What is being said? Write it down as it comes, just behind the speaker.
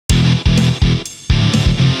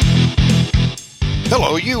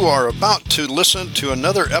Hello, you are about to listen to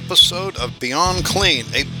another episode of Beyond Clean,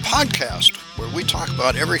 a podcast where we talk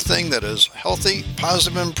about everything that is healthy,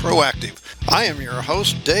 positive, and proactive. I am your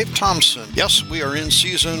host, Dave Thompson. Yes, we are in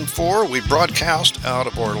Season 4. We broadcast out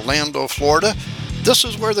of Orlando, Florida. This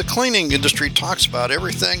is where the cleaning industry talks about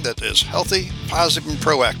everything that is healthy, positive, and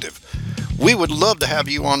proactive. We would love to have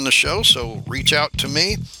you on the show, so reach out to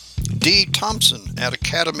me, D. Thompson at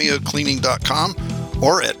academyofcleaning.com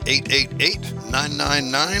or at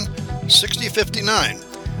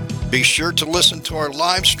 888-999-6059. Be sure to listen to our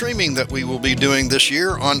live streaming that we will be doing this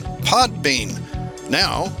year on Podbean.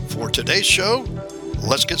 Now, for today's show,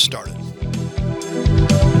 let's get started.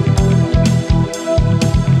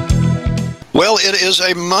 Well, it is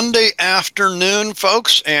a Monday afternoon,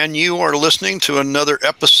 folks, and you are listening to another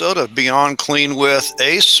episode of Beyond Clean with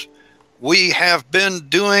Ace. We have been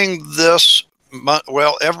doing this,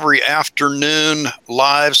 every afternoon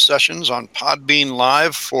live sessions on Podbean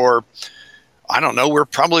Live for, we're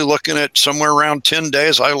probably looking at somewhere around 10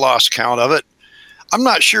 days. I lost count of it. I'm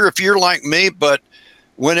not sure if you're like me, but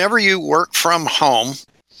whenever you work from home,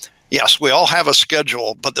 yes, we all have a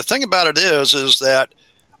schedule, but the thing about it is that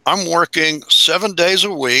I'm working 7 days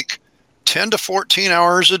a week, 10 to 14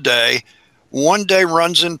 hours a day. One day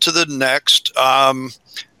runs into the next.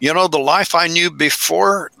 The life I knew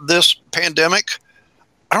before this pandemic,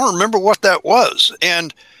 I don't remember what that was.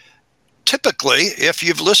 And typically, if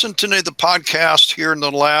you've listened to any of the podcasts here in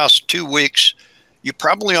the last 2 weeks, you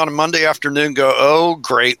probably on a Monday afternoon go, oh,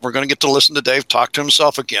 great, we're going to get to listen to Dave talk to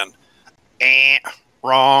himself again.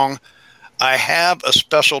 Wrong. I have a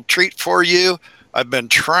special treat for you. I've been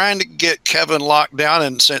trying to get Kevin locked down,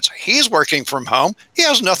 and since he's working from home, he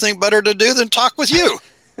has nothing better to do than talk with you.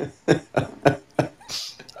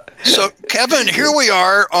 So, Kevin, here we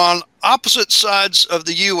are on opposite sides of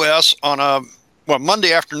the U.S. on a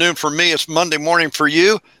Monday afternoon for me. It's Monday morning for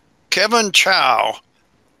you. Kevin Chow,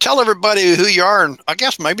 tell everybody who you are, and I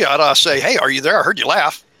guess maybe I ought to say, hey, are you there? I heard you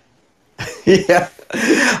laugh. Yeah,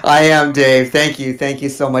 I am, Dave. Thank you. Thank you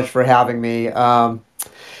so much for having me. My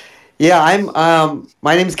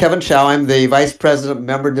name is Kevin Chow. I'm the Vice President of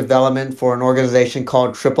Member Development for an organization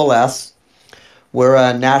called Triple S. We're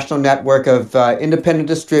a national network of independent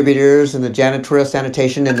distributors in the janitorial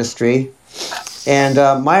sanitation industry. And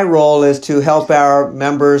my role is to help our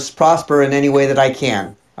members prosper in any way that I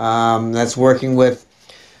can. That's working with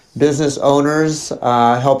business owners,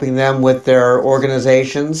 helping them with their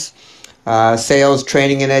organizations, sales,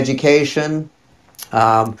 training, and education.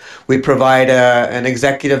 We provide an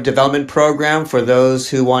executive development program for those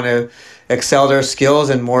who want to excel their skills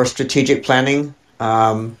in more strategic planning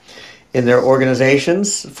in their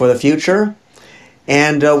organizations for the future.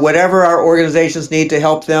 And whatever our organizations need to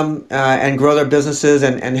help them and grow their businesses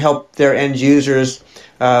and help their end users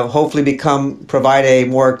hopefully provide a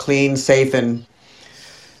more clean, safe and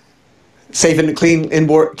clean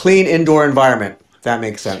indoor environment, if that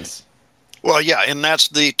makes sense. Well, yeah, and that's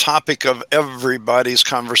the topic of everybody's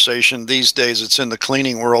conversation these days. It's in the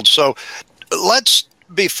cleaning world. So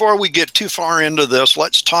before we get too far into this,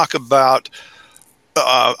 let's talk about,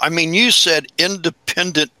 you said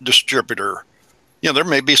independent distributor. There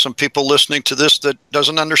may be some people listening to this that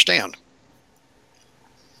doesn't understand.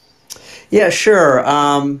 Yeah, sure.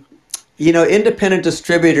 Independent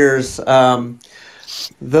distributors,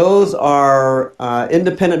 those are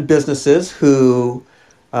independent businesses who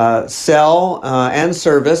sell and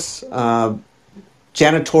service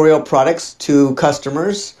janitorial products to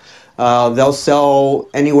customers. They'll sell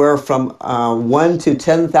anywhere from 1 to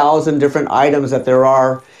 10,000 different items that there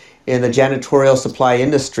are in the janitorial supply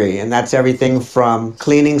industry. And that's everything from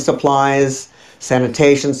cleaning supplies,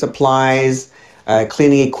 sanitation supplies,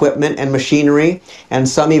 cleaning equipment and machinery, and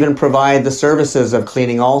some even provide the services of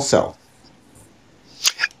cleaning also.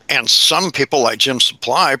 And some people like Gym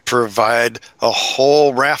Supply provide a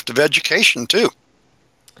whole raft of education too.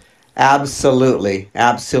 Absolutely.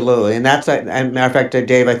 And that's, as a matter of fact,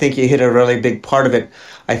 Dave, I think you hit a really big part of it.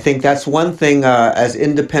 I think that's one thing as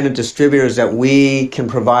independent distributors that we can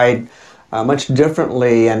provide much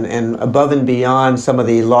differently and above and beyond some of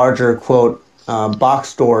the larger, quote, box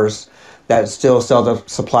stores that still sell the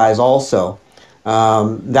supplies also.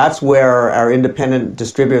 That's where our independent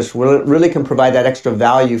distributors really can provide that extra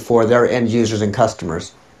value for their end users and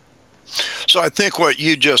customers. So I think what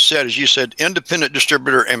you just said is you said independent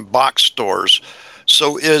distributor and box stores.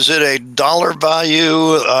 So is it a dollar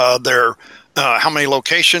value? How many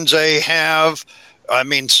locations they have?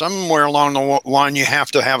 Somewhere along the line you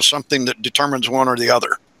have to have something that determines one or the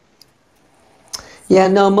other. Yeah,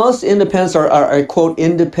 no, most independents are quote,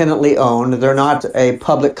 independently owned. They're not a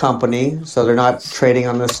public company, so they're not trading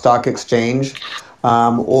on the stock exchange.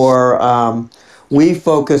 or we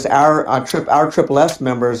focus our Triple S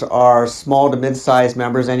members are small to mid-sized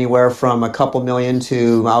members, anywhere from a couple million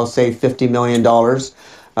to, I'll say, $50 million.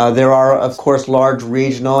 There are, of course, large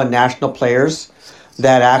regional and national players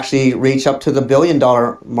that actually reach up to the $1 billion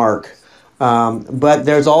mark. But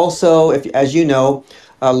there's also, if, as you know,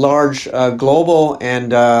 large global and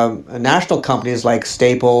national companies like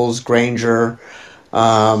Staples, Grainger,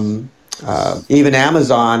 even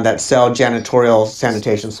Amazon, that sell janitorial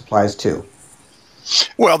sanitation supplies too.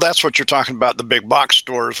 Well, that's what you're talking about, the big box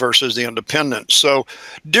stores versus the independents. So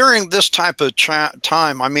during this type of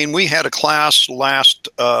time, I mean, we had a class last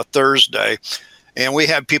Thursday, and we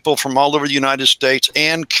had people from all over the United States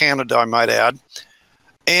and Canada, I might add.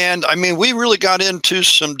 And I mean, we really got into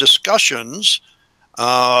some discussions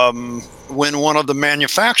when one of the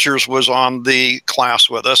manufacturers was on the class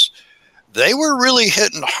with us. They were really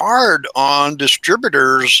hitting hard on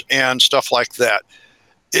distributors and stuff like that.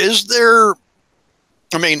 Is there,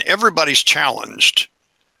 I mean, everybody's challenged.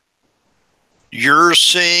 You're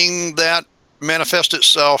seeing that manifest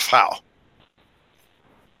itself how?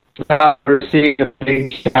 We're seeing a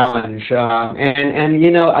big challenge, and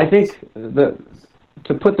you know, I think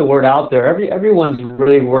to put the word out there, everyone's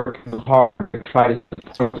really working hard to try to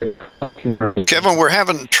support their customers. Kevin, we're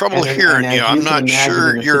having trouble hearing you. I'm not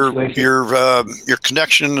sure your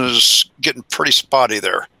connection is getting pretty spotty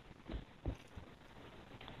there.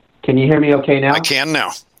 Can you hear me okay now? I can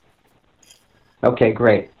now. Okay,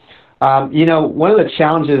 great. You know, one of the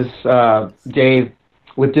challenges, Dave,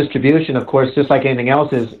 with distribution, of course, just like anything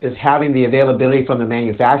else, is having the availability from the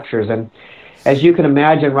manufacturers. And as you can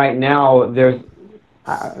imagine, right now, there's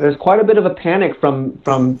quite a bit of a panic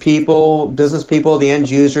from people, business people, the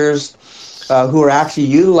end users, who are actually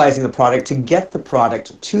utilizing the product to get the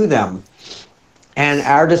product to them. And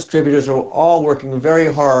our distributors are all working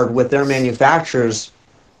very hard with their manufacturers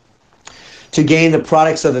to gain the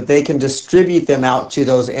product so that they can distribute them out to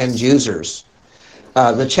those end users.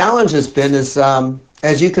 The challenge has been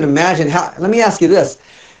as you can imagine, let me ask you this.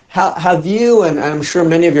 Have you, and I'm sure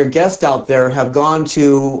many of your guests out there, have gone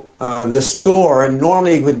to the store and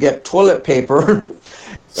normally would get toilet paper?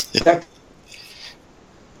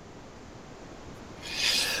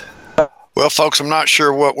 Well, folks, I'm not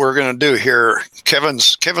sure what we're going to do here.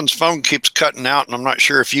 Kevin's phone keeps cutting out, and I'm not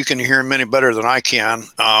sure if you can hear him any better than I can.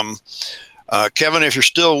 Kevin, if you're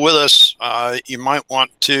still with us, you might want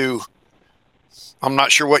to. I'm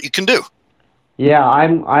not sure what you can do. Yeah,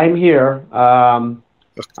 I'm here. I'm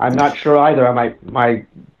not sure either.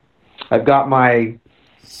 I've got my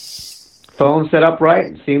phone set up right.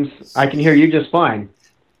 It seems I can hear you just fine.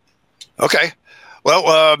 Okay.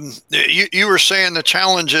 Well, you were saying the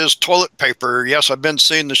challenge is toilet paper. Yes, I've been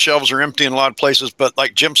seeing the shelves are empty in a lot of places, but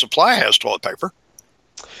like Gym Supply has toilet paper.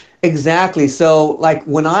 Exactly. So, like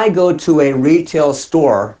when I go to a retail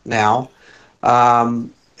store now,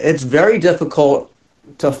 it's very difficult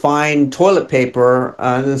to find toilet paper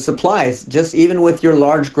and supplies, just even with your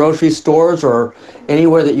large grocery stores or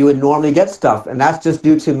anywhere that you would normally get stuff. And that's just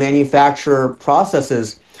due to manufacturer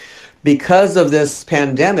processes. Because of this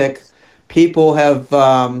pandemic, people have,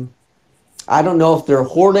 I don't know if they're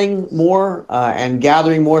hoarding more and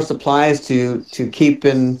gathering more supplies to keep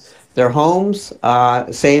in their homes,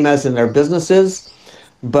 same as in their businesses,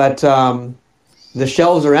 but the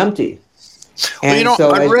shelves are empty. Well, you know,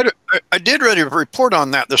 I did read a report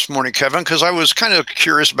on that this morning, Kevin, because I was kind of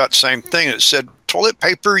curious about the same thing. It said toilet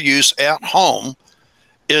paper use at home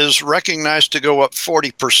is recognized to go up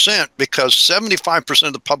 40% because 75%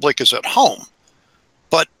 of the public is at home.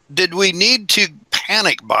 But did we need to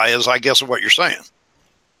panic buy, is I guess what you're saying?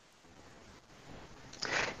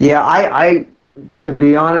 Yeah, I to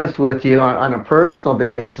be honest with you, on a personal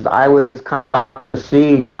basis, I was kind of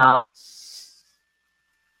seeing how.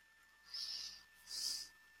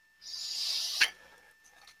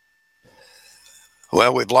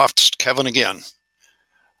 Well, we've lost Kevin again.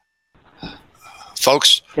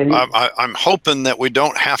 Folks, I'm hoping that you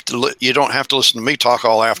don't have to listen to me talk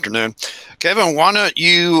all afternoon. Kevin, why don't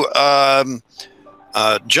you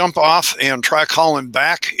jump off and try calling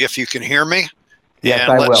back if you can hear me? Yes,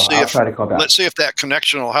 I will. I'll try to call back. Let's see if that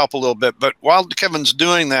connection will help a little bit. But while Kevin's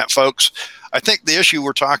doing that, folks, I think the issue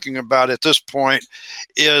we're talking about at this point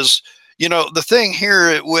is, you know, the thing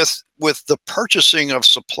here with the purchasing of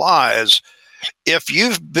supplies. If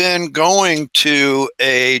you've been going to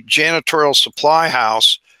a janitorial supply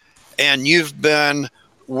house and you've been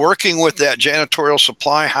working with that janitorial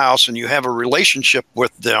supply house and you have a relationship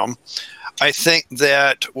with them, I think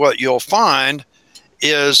that what you'll find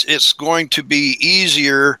is it's going to be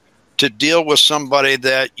easier to deal with somebody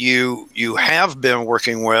that you have been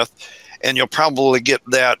working with and you'll probably get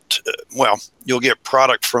that. Well, you'll get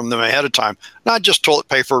product from them ahead of time, not just toilet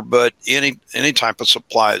paper, but any type of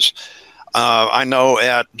supplies. I know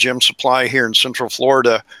at Gem Supply here in Central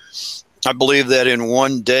Florida, I believe that in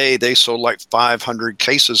one day they sold like 500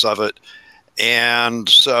 cases of it, and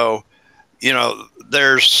so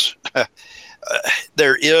there's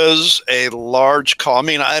there is a large call. I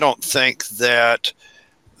mean, I don't think that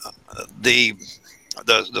the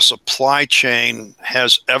supply chain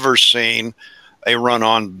has ever seen a run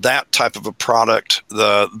on that type of a product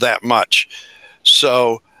that much.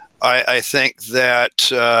 So I think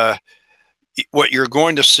that what you're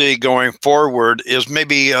going to see going forward is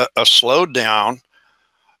maybe a slowdown.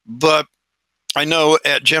 But I know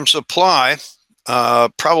at Gem Supply,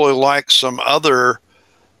 probably like some other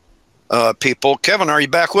people. Kevin, are you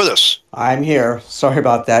back with us? I'm here. Sorry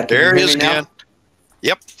about that. Can there you he hear is me now? again.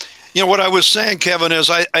 Yep. What I was saying, Kevin, is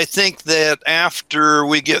I think that after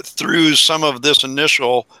we get through some of this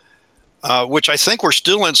initial, which I think we're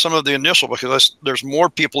still in some of the initial, because there's more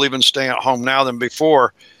people even staying at home now than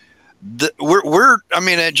before. I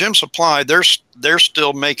mean, at Gem Supply, they're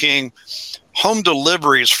still making home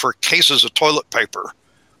deliveries for cases of toilet paper.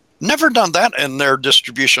 Never done that in their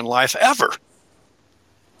distribution life ever.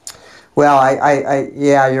 Well,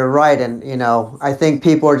 yeah, you're right, and I think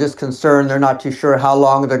people are just concerned. They're not too sure how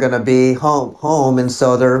long they're going to be home, and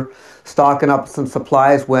so they're stocking up some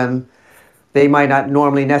supplies when they might not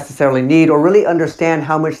normally necessarily need or really understand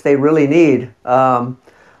how much they really need.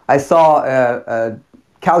 I saw a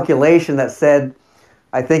calculation that said,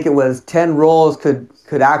 I think it was 10 rolls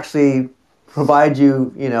could actually provide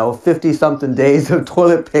you, 50 something days of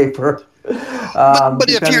toilet paper. But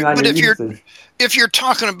if you're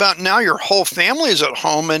talking about now your whole family is at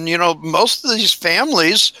home, and most of these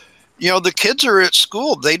families, the kids are at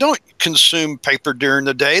school, they don't consume paper during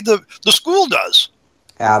the day. The school does.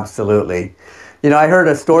 Absolutely. I heard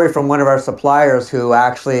a story from one of our suppliers who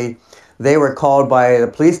actually, they were called by the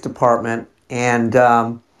police department, and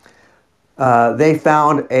they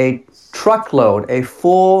found a truckload, a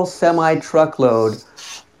full semi-truckload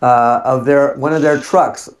of one of their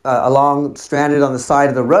trucks stranded on the side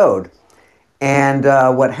of the road. And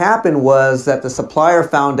what happened was that the supplier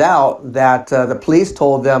found out that the police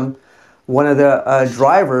told them one of the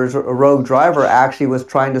drivers, a rogue driver, actually was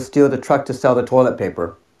trying to steal the truck to sell the toilet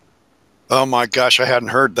paper. Oh my gosh, I hadn't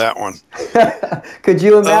heard that one. Could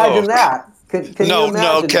you imagine that?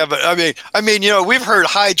 No, Kevin. I mean, we've heard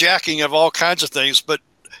hijacking of all kinds of things, but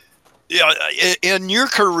in your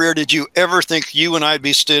career, did you ever think you and I'd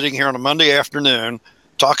be sitting here on a Monday afternoon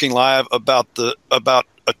talking live about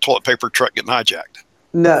a toilet paper truck getting hijacked?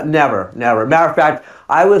 No, never. Matter of fact,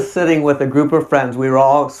 I was sitting with a group of friends. We were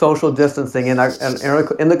all social distancing in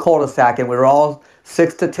the cul-de-sac, and we were all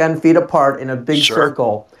 6 to 10 feet apart in a big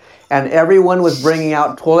circle. And everyone was bringing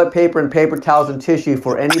out toilet paper and paper towels and tissue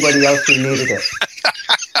for anybody else who needed it.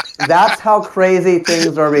 That's how crazy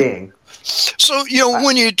things are being. So,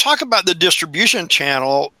 when you talk about the distribution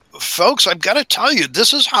channel, folks, I've got to tell you,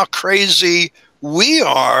 this is how crazy we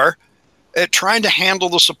are at trying to handle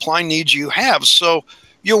the supply needs you have. So,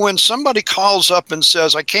 when somebody calls up and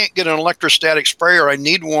says, I can't get an electrostatic sprayer, I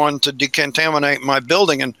need one to decontaminate my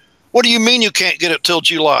building. And what do you mean you can't get it till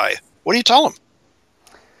July? What do you tell them?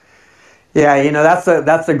 Yeah,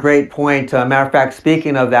 that's a great point. Matter of fact,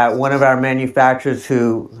 speaking of that, one of our manufacturers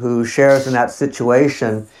who shares in that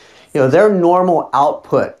situation, their normal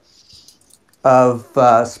output of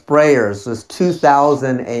sprayers is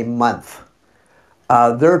 2,000 a month.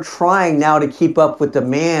 They're trying now to keep up with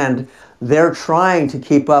demand. They're trying to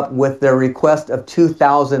keep up with their request of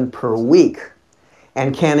 2,000 per week,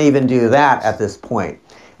 and can't even do that at this point.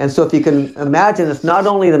 And so if you can imagine, it's not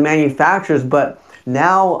only the manufacturers, but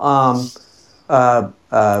now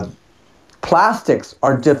plastics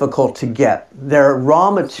are difficult to get. Their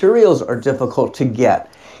raw materials are difficult to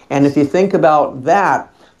get. And if you think about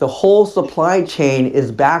that, the whole supply chain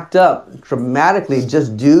is backed up dramatically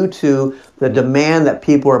just due to the demand that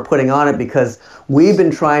people are putting on it, because we've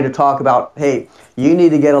been trying to talk about, hey, you need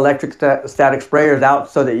to get electrostatic sprayers out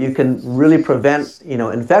so that you can really prevent,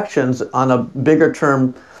 infections on a bigger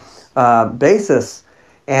term basis.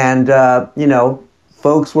 And,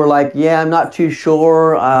 folks were like, yeah, I'm not too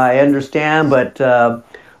sure. I understand, but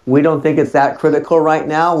we don't think it's that critical right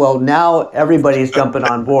now. Well, now everybody's jumping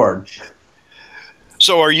on board.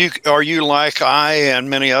 So are you like I and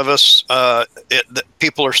many of us,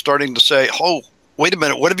 people are starting to say, oh, wait a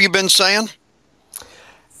minute, what have you been saying?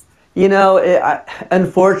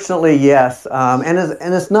 Unfortunately, yes. And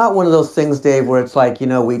it's not one of those things, Dave, where it's like,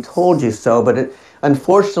 we told you so. But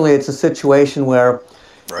unfortunately, it's a situation where,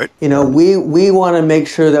 Right. We want to make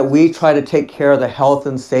sure that we try to take care of the health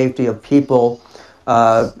and safety of people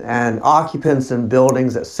and occupants in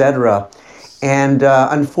buildings, etc. And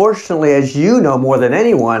unfortunately, as you know more than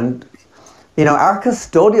anyone, our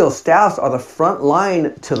custodial staffs are the front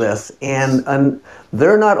line to this, and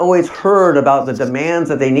they're not always heard about the demands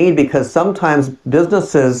that they need, because sometimes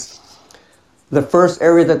businesses, the first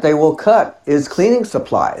area that they will cut is cleaning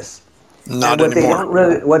supplies. Not And what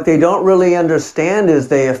anymore. they don't really understand is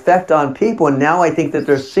the effect on people. And now I think that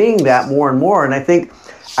they're seeing that more and more. And I think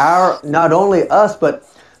not only us, but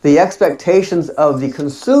the expectations of the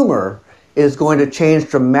consumer is going to change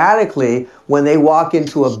dramatically when they walk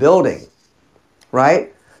into a building,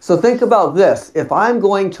 right? So think about this. If I'm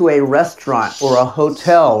going to a restaurant or a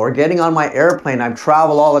hotel or getting on my airplane, I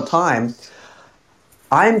travel all the time,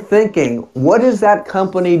 I'm thinking, what is that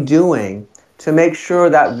company doing to make sure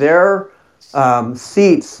that their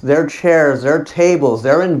seats, their chairs, their tables,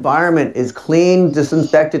 their environment is clean,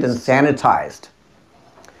 disinfected, and sanitized?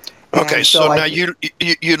 Okay, And so so now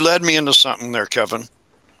you led me into something there, Kevin.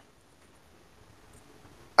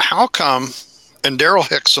 How come? And Daryl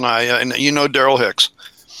Hicks and I, and Daryl Hicks,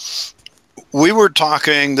 we were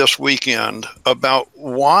talking this weekend about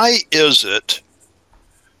why is it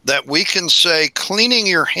that we can say cleaning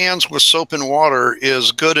your hands with soap and water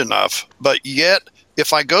is good enough, but yet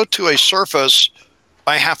if I go to a surface,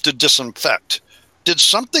 I have to disinfect. Did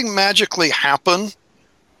something magically happen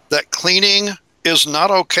that cleaning is not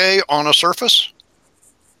okay on a surface?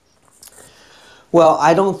 Well,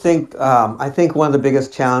 I don't think, I think one of the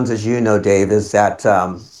biggest challenges, Dave, is that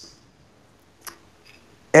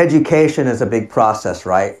education is a big process,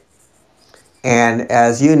 right? And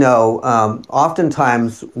as you know,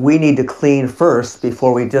 oftentimes we need to clean first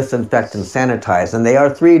before we disinfect and sanitize. And they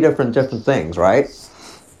are three different things, right?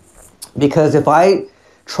 Because if I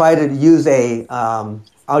try to use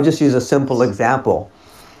I'll just use a simple example,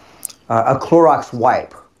 a Clorox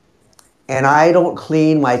wipe, and I don't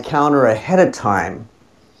clean my counter ahead of time,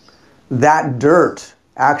 that dirt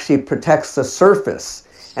actually protects the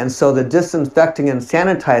surface. And so the disinfecting and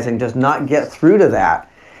sanitizing does not get through to that.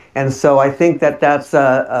 And so I think that that's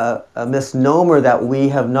a misnomer that we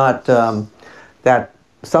have not, that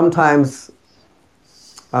sometimes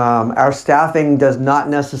our staffing does not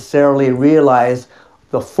necessarily realize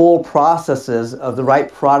the full processes of the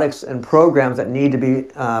right products and programs that need to be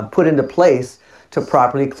put into place to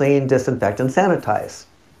properly clean, disinfect, and sanitize.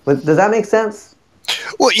 Does that make sense?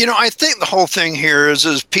 Well, I think the whole thing here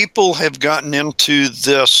is people have gotten into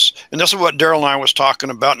this, and this is what Daryl and I was talking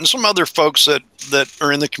about, and some other folks that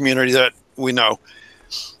are in the community that we know.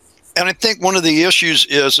 And I think one of the issues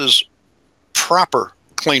is proper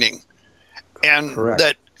cleaning, and Correct.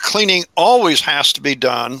 that cleaning always has to be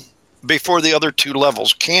done before the other two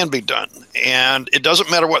levels can be done. And it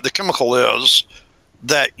doesn't matter what the chemical is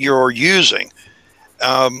that you're using.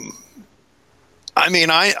 I mean,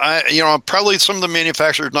 probably some of the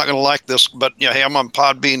manufacturers are not going to like this, but hey, I'm on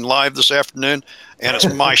Podbean Live this afternoon, and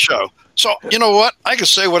it's my show. So you know what? I can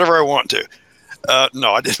say whatever I want to.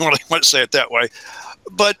 No, I didn't really want to say it that way.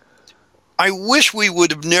 But I wish we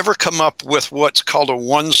would have never come up with what's called a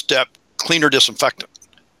one-step cleaner disinfectant,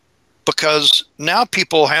 because now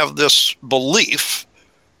people have this belief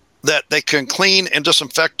that they can clean and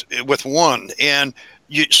disinfect with one. And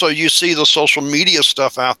so you see the social media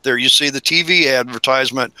stuff out there. You see the TV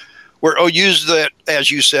advertisement where, use that,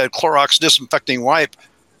 as you said, Clorox disinfecting wipe,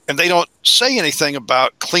 and they don't say anything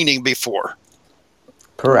about cleaning before.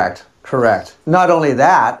 Correct. Not only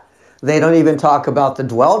that, they don't even talk about the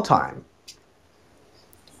dwell time.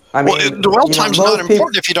 I mean, dwell time's not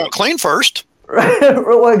important if you don't clean first.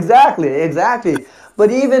 Well, exactly.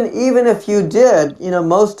 But even if you did,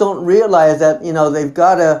 most don't realize that, they've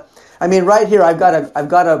got to. I mean, right here, I've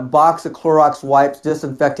got a box of Clorox wipes,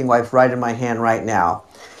 disinfecting wipes, right in my hand right now.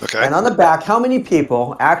 Okay. And on the back, how many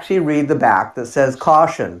people actually read the back that says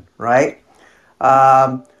caution, right?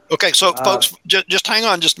 Okay, so folks, just hang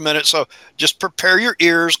on just a minute. So just prepare your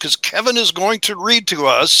ears, because Kevin is going to read to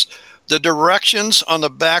us the directions on the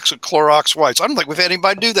backs of Clorox wipes. I don't think we've had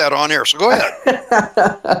anybody do that on air, so go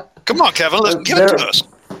ahead. Come on, Kevin, let's give it to us.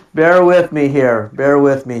 Bear with me here,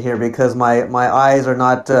 because my eyes are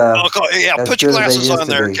not as put good your glasses as they used on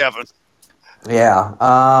to there, be. Kevin. Yeah.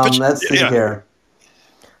 Let's see here.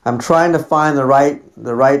 I'm trying to find the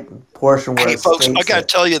right portion where folks, I got to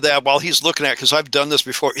tell you that while he's looking at it, because I've done this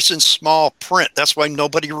before, it's in small print. That's why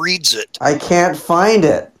nobody reads it. I can't find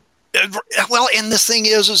it. Well, and the thing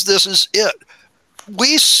is this is it.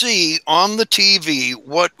 We see on the TV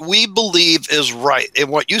what we believe is right. And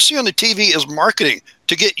what you see on the TV is marketing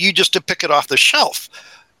to get you just to pick it off the shelf.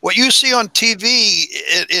 what you see on TV,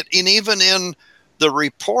 and even in the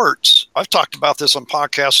reports, I've talked about this on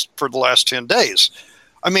podcasts for the last 10 days.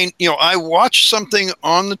 I mean, I watch something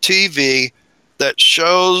on the TV that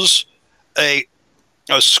shows a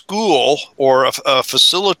school or a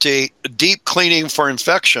facility deep cleaning for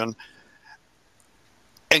infection,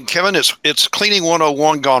 and Kevin, it's cleaning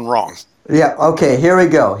 101 gone wrong. Yeah, okay, here we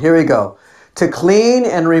go. To clean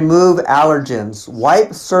and remove allergens,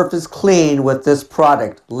 wipe surface clean with this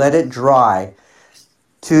product. Let it dry.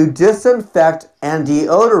 To disinfect and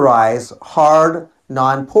deodorize hard,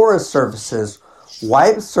 non-porous surfaces,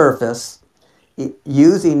 wipe surface.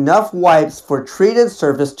 Use enough wipes for treated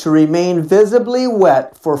surface to remain visibly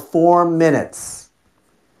wet for 4 minutes.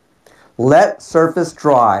 Let surface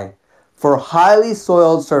dry. For highly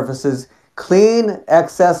soiled surfaces, clean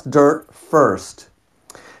excess dirt first.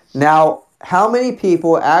 Now, how many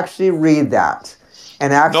people actually read that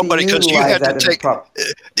and actually Nobody, because you utilize had that to in take.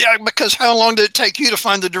 Yeah, because how long did it take you to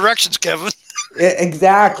find the directions, Kevin?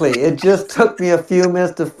 Exactly. It just took me a few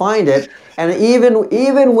minutes to find it, and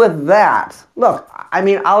even with that, look. I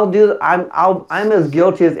mean, I'm as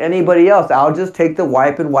guilty as anybody else. I'll just take the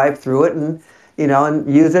wipe and wipe through it, and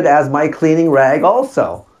and use it as my cleaning rag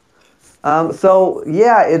also. So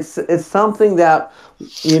yeah, it's something that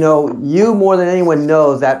you more than anyone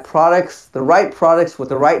knows that the right products with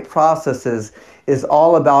the right processes is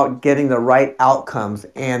all about getting the right outcomes,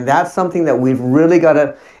 and that's something that we've really got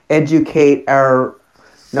to educate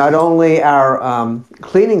not only our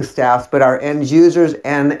cleaning staffs but our end users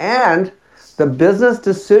and the business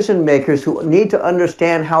decision makers who need to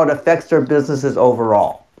understand how it affects their businesses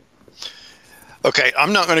overall. Okay,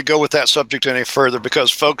 I'm not going to go with that subject any further because,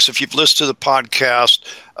 folks, if you've listened to the podcast,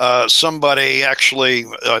 somebody actually,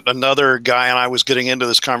 another guy and I was getting into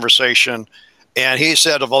this conversation, and he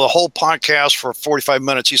said of the whole podcast for 45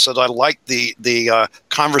 minutes, he said, I like the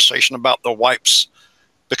conversation about the wipes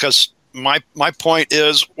because my point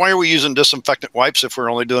is, why are we using disinfectant wipes if we're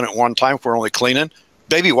only doing it one time, if we're only cleaning?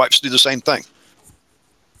 Baby wipes do the same thing.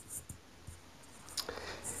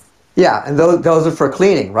 Yeah, and those are for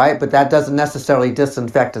cleaning, right? But that doesn't necessarily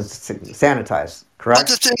disinfect and sanitize, correct? But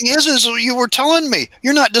the thing is you were telling me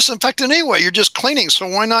you're not disinfecting anyway. You're just cleaning. So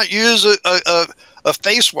why not use a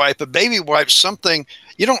face wipe, a baby wipe, something?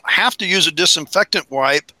 You don't have to use a disinfectant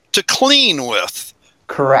wipe to clean with.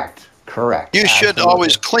 Correct. You should Absolutely.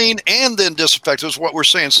 always clean and then disinfect is what we're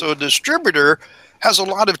saying. So a distributor has a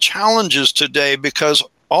lot of challenges today because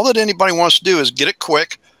all that anybody wants to do is get it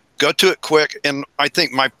quick, go to it quick. And I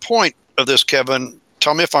think my point of this, Kevin,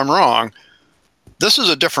 tell me if I'm wrong, this is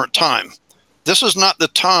a different time. This is not the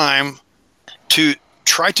time to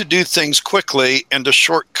try to do things quickly and to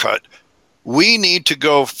shortcut. We need to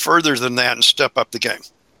go further than that and step up the game.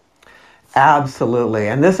 Absolutely.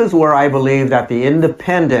 And this is where I believe that the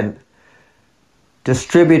independent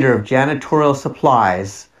distributor of janitorial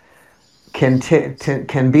supplies can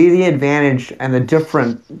be the advantage and the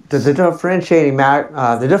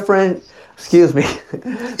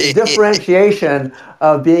differentiation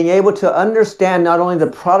of being able to understand not only the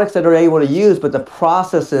products that are able to use, but the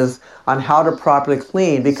processes on how to properly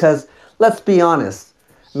clean. Because let's be honest,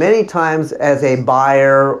 many times as a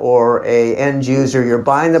buyer or a end user, you're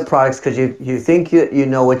buying the products because you think you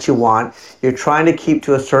know what you want, you're trying to keep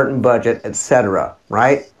to a certain budget, etc.,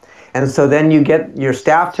 right? And so then your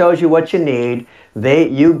staff tells you what you need,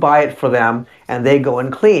 you buy it for them, and they go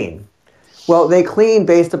and clean. Well, they clean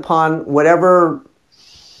based upon whatever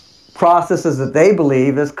processes that they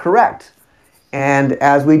believe is correct. And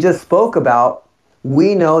as we just spoke about,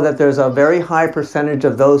 we know that there's a very high percentage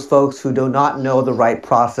of those folks who do not know the right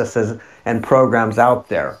processes and programs out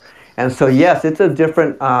there. And so, yes, it's a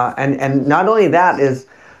different, and not only that is,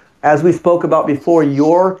 as we spoke about before,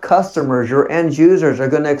 your customers, your end users are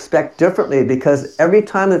going to expect differently because every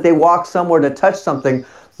time that they walk somewhere to touch something,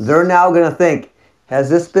 they're now going to think, has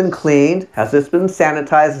this been cleaned? Has this been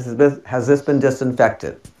sanitized? Has this been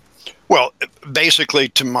disinfected? Well, basically,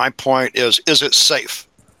 to my point is it safe?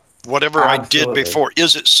 Whatever Absolutely. I did before,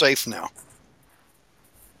 is it safe now?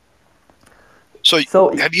 So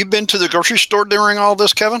have you been to the grocery store during all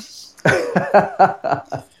this, Kevin?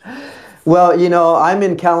 Well, I'm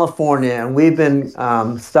in California, and we've been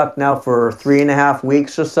stuck now for 3.5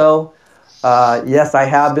 weeks or so. Yes, I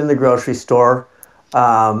have been to the grocery store.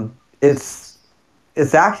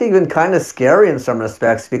 It's actually been kind of scary in some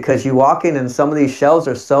respects because you walk in and some of these shelves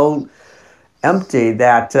are so empty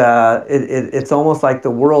that it's almost like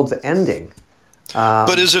the world's ending.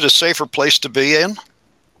 But is it a safer place to be in?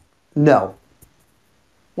 No.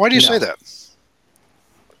 Why do you say that?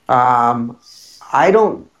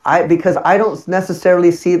 because I don't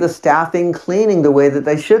necessarily see the staffing cleaning the way that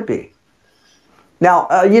they should be. Now,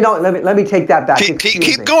 let me take that back. Excuse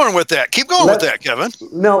Keep me. going with that. Keep going with that, Kevin.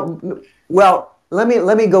 No, well, let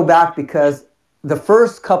me go back because the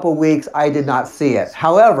first couple weeks I did not see it.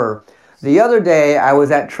 However, the other day I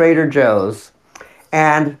was at Trader Joe's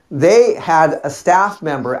and they had a staff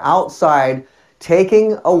member outside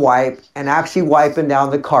taking a wipe and actually wiping down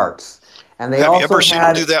the carts. And they Have you also ever seen them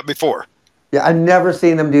had do that before? Yeah, I've never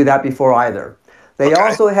seen them do that before either. They Okay.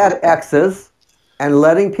 also had X's and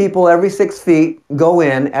letting people every 6 feet go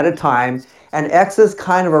in at a time, and X's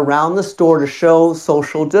kind of around the store to show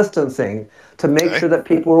social distancing, to make Okay. sure that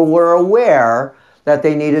people were aware that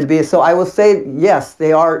they needed to be. So I will say, yes,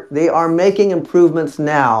 they are making improvements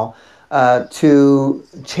now to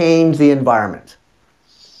change the environment.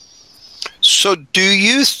 So do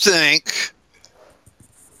you think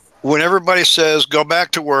when everybody says go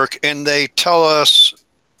back to work and they tell us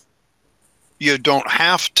you don't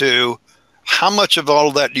have to, how much of all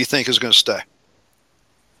of that do you think is going to stay?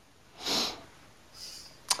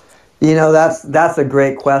 That's a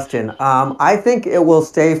great question. I think it will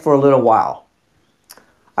stay for a little while.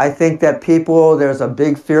 I think that there's a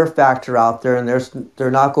big fear factor out there, and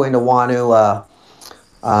they're not going to want to.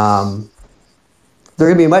 They're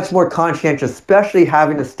going to be much more conscientious, especially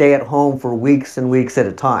having to stay at home for weeks and weeks at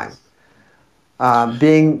a time.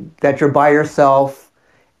 Being that you're by yourself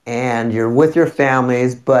and you're with your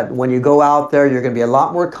families, but when you go out there, you're going to be a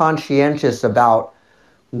lot more conscientious about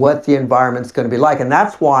what the environment's going to be like. And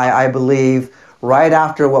that's why I believe right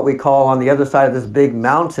after what we call on the other side of this big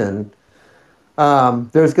mountain,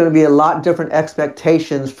 there's going to be a lot different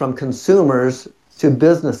expectations from consumers to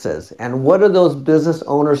businesses. And what are those business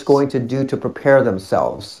owners going to do to prepare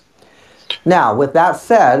themselves? Now, with that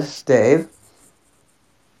said, Dave,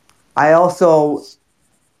 I also,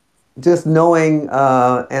 just knowing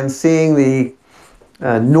and seeing the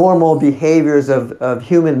normal behaviors of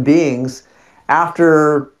human beings,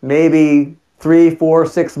 after maybe 3, 4,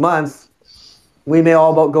 6 months, we may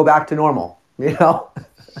all go back to normal,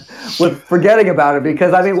 with forgetting about it.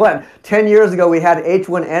 Because, I mean, 10 years ago we had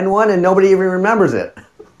H1N1 and nobody even remembers it.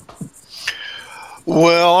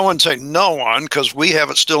 Well, I wouldn't say no one because we have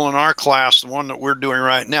it still in our class, the one that we're doing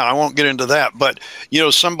right now. I won't get into that. But,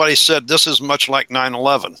 somebody said this is much like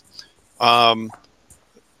 9/11.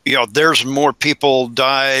 There's more people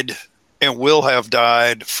died and will have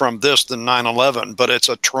died from this than 9/11, but it's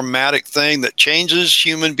a traumatic thing that changes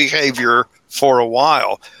human behavior for a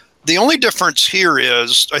while. The only difference here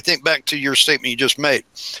is, I think back to your statement you just made,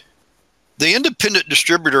 the independent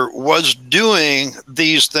distributor was doing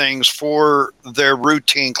these things for their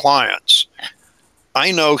routine clients.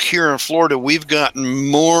 I know here in Florida, we've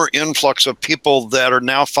gotten more influx of people that are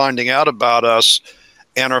now finding out about us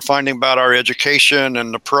and are finding about our education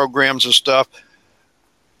and the programs and stuff.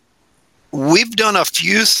 We've done a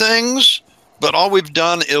few things, but all we've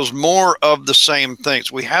done is more of the same things.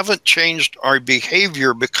 We haven't changed our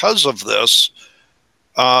behavior because of this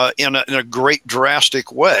in a great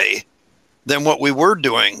drastic way than what we were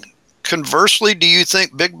doing. Conversely, do you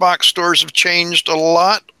think big box stores have changed a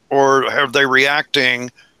lot, or are they reacting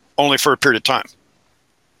only for a period of time?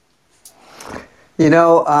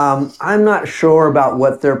 I'm not sure about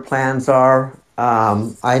what their plans are.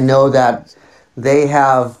 I know that they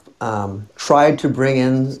have tried to bring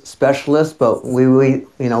in specialists, but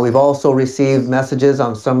we've also received messages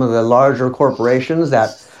on some of the larger corporations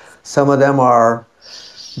that some of them are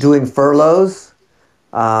doing furloughs.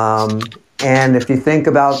 And if you think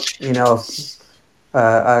about,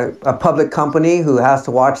 a public company who has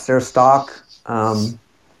to watch their stock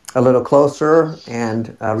a little closer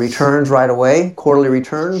and returns right away, quarterly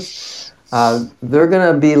returns, there are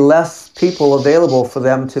going to be less people available for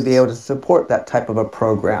them to be able to support that type of a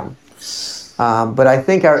program. But I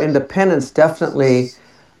think our independents definitely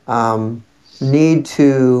need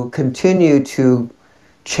to continue to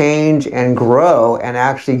change and grow and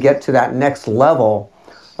actually get to that next level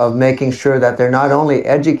of making sure that they're not only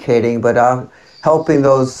educating but helping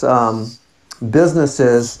those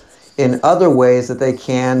businesses in other ways that they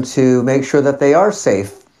can to make sure that they are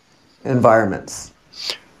safe environments.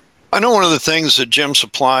 I know one of the things that Gem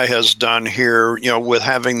Supply has done here, with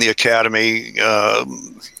having the academy,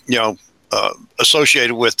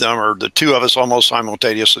 associated with them, or the two of us almost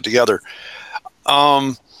simultaneously together.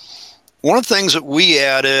 One of the things that we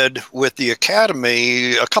added with the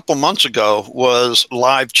academy a couple months ago was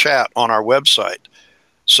live chat on our website,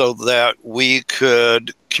 so that we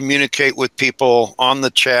could communicate with people on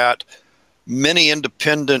the chat. Many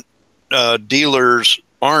independent dealers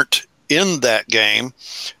aren't in that game.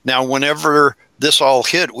 Now, whenever this all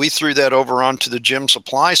hit, we threw that over onto the Gym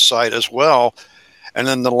Supply site as well. And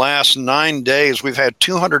in the last 9 days, we've had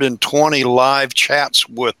 220 live chats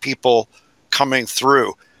with people coming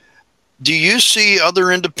through. Do you see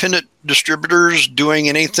other independent distributors doing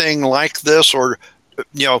anything like this, or,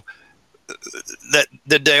 that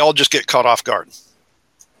did they all just get caught off guard?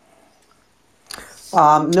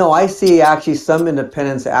 No, I see actually some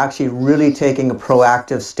independents actually really taking a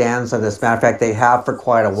proactive stance on this. Matter of fact, they have for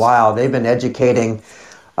quite a while. They've been educating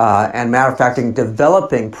and matter of fact,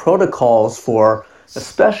 developing protocols for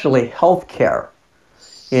especially healthcare,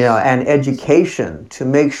 and education to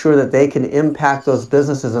make sure that they can impact those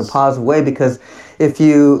businesses in a positive way. Because if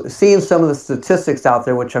you see some of the statistics out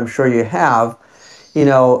there, which I'm sure you have,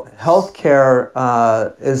 healthcare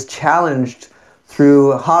is challenged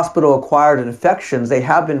through hospital-acquired infections. They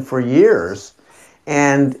have been for years,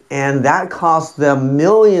 and that costs them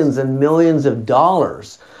millions and millions of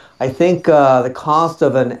dollars. I think the cost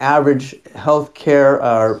of an average healthcare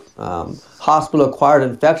or hospital-acquired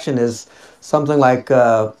infection is something like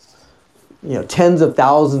tens of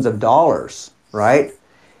thousands of dollars, right?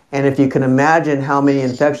 And if you can imagine how many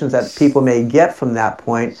infections that people may get from that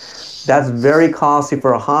point, that's very costly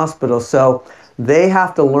for a hospital. So they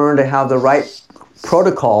have to learn to have the right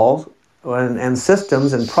protocols and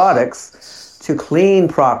systems and products to clean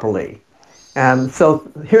properly. And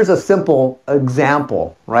so here's a simple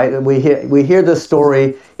example, right? We hear this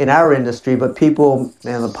story in our industry, but people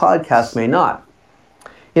in the podcast may not.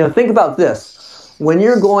 Think about this. When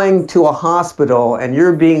you're going to a hospital and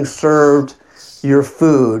you're being served your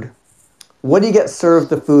food, what do you get served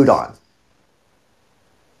the food on?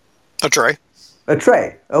 A tray. A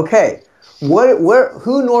tray. Okay.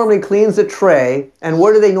 Who normally cleans the tray, and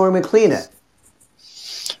where do they normally clean it?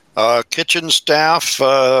 Kitchen staff,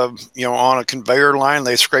 on a conveyor line,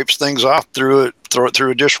 they scrapes things off, throw it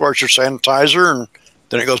through a dishwasher sanitizer, and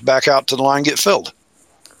then it goes back out to the line, get filled.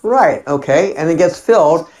 Right. Okay. And it gets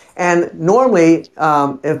filled. And normally,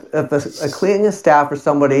 if a cleaning staff or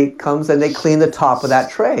somebody comes and they clean the top of that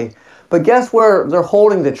tray, but guess where they're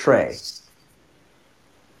holding the tray?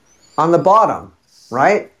 On the bottom,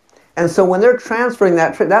 right? And so when they're transferring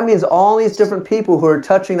that tray, that means all these different people who are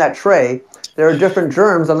touching that tray, there are different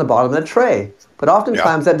germs on the bottom of the tray. But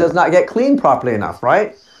oftentimes that does not get cleaned properly enough,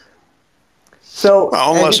 right? So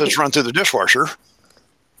unless it's run through the dishwasher.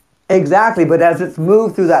 Exactly, but as it's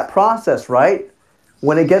moved through that process, right?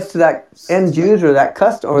 When it gets to that end user, that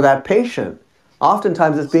customer, or that patient,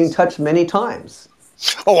 oftentimes it's being touched many times.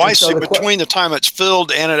 Oh, I see. Between the time it's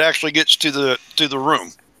filled and it actually gets to the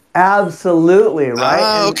room. Absolutely,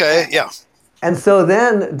 right? Okay, yeah. And so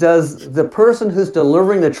then, does the person who's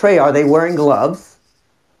delivering the tray, are they wearing gloves?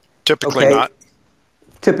 Typically not.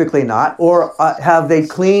 Typically not. Or have they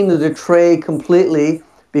cleaned the tray completely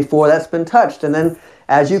before that's been touched? And then,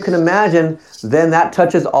 as you can imagine, then that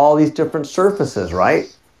touches all these different surfaces,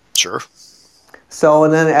 right? Sure. So,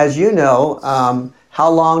 and then, as you know, how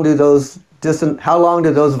long do those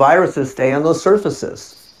viruses stay on those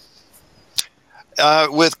surfaces?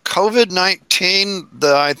 With COVID-19,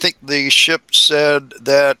 I think the ship said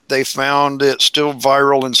that they found it still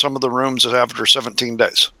viral in some of the rooms after 17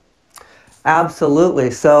 days.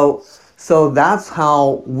 Absolutely. So that's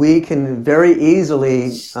how we can very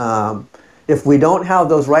easily, if we don't have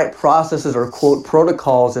those right processes or quote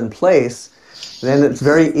protocols in place, then it's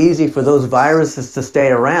very easy for those viruses to stay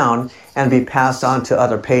around and be passed on to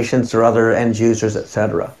other patients or other end users,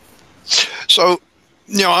 etc. So,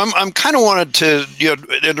 I'm kind of wanted to,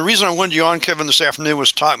 and the reason I wanted you on, Kevin, this afternoon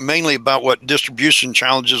was talk mainly about what distribution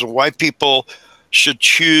challenges and why people should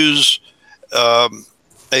choose a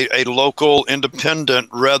local independent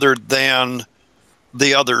rather than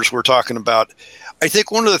the others we're talking about. I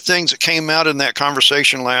think one of the things that came out in that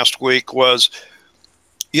conversation last week was,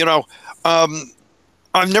 I've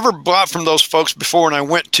never bought from those folks before, and I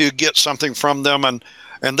went to get something from them, and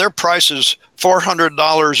their price is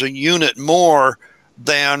 $400 a unit more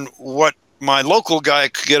than what my local guy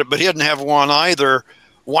could get it, but he didn't have one either.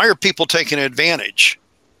 Why are people taking advantage?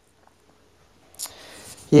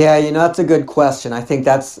 Yeah, that's a good question. I think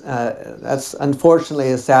that's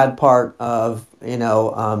unfortunately a sad part of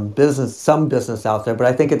business, some business out there, but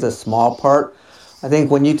I think it's a small part. I think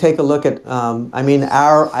when you take a look at,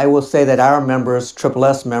 I will say that our members, Triple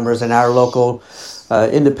S members, and our local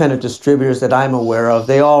independent distributors that I'm aware of,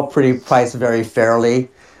 they all price very fairly.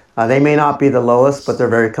 They may not be the lowest, but they're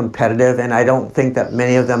very competitive, and I don't think that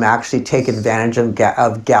many of them actually take advantage of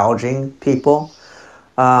gouging people.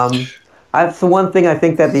 That's the one thing I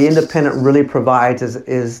think that the independent really provides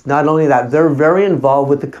is not only that they're very involved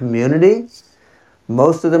with the community,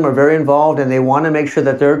 Most of them are very involved, and they want to make sure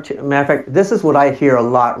that they're, matter of fact, this is what I hear a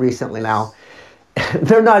lot recently now.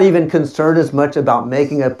 They're not even concerned as much about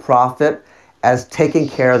making a profit as taking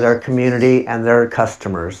care of their community and their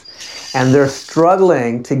customers. And they're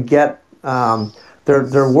struggling to get,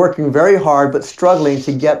 they're working very hard, but struggling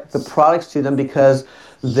to get the products to them because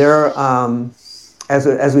they're,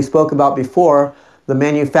 as we spoke about before, the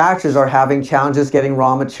manufacturers are having challenges getting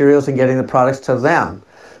raw materials and getting the products to them.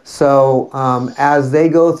 So as they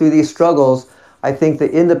go through these struggles, I think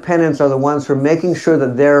the independents are the ones who are making sure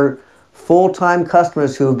that their full-time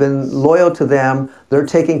customers who have been loyal to them, they're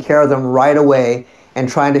taking care of them right away and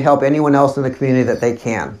trying to help anyone else in the community that they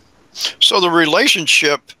can. So the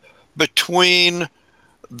relationship between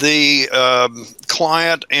the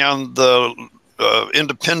client and the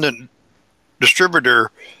independent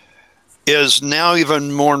distributor is now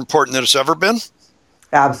even more important than it's ever been?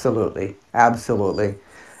 Absolutely, absolutely.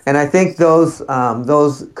 And I think those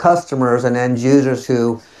customers and end users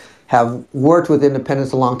who have worked with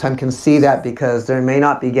independents a long time can see that, because they may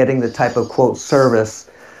not be getting the type of quote service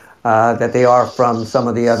that they are from some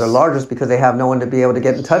of the other largest, because they have no one to be able to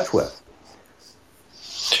get in touch with.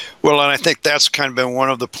 Well, and I think that's kind of been one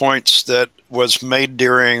of the points that was made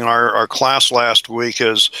during our class last week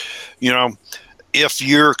is, you know, if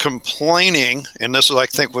you're complaining, and this is, I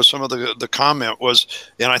think, was some of the comment was,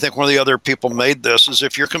 and I think one of the other people made this, is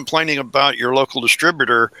if you're complaining about your local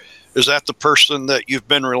distributor, is that the person that you've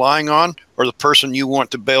been relying on or the person you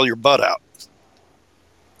want to bail your butt out?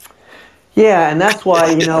 Yeah, and that's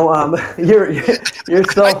why, you know, you're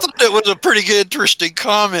so. I thought that was a pretty good, interesting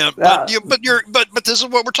comment, but this is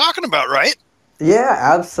what we're talking about, right? Yeah,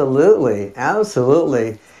 absolutely,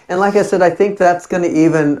 absolutely. And like I said, I think that's going to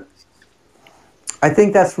even. I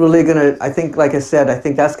think that's really going to. I think, like I said, I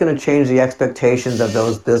think that's going to change the expectations of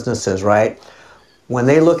those businesses, right? When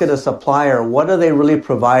they look at a supplier, what are they really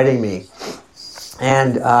providing me?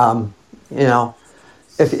 And you know.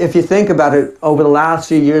 If you think about it, over the last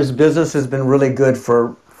few years, business has been really good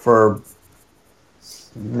for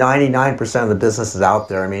 99% of the businesses out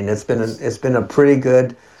there. I mean, it's been a pretty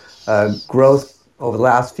good growth over the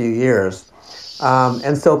last few years,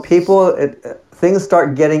 and so things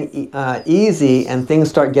start getting easy, and things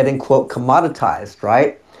start getting quote commoditized,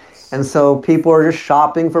 right? And so people are just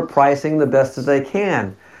shopping for pricing the best that they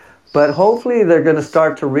can, but hopefully they're going to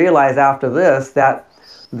start to realize after this that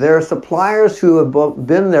there are suppliers who have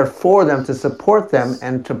been there for them to support them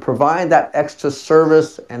and to provide that extra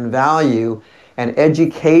service and value and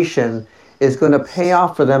education is going to pay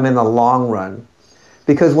off for them in the long run.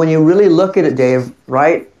 Because when you really look at it, Dave,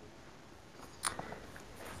 right?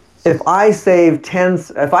 If I save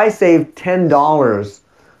 $10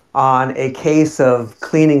 on a case of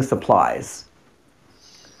cleaning supplies,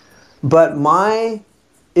 but my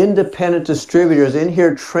independent distributor is in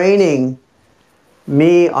here training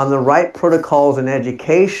me on the right protocols and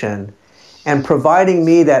education and providing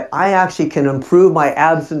me that I actually can improve my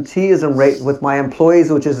absenteeism rate with my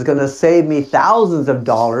employees, which is going to save me thousands of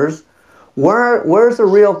dollars, where's the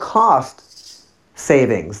real cost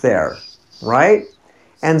savings there, right?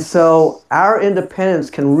 And so our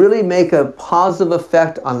independents can really make a positive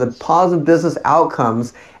effect on the positive business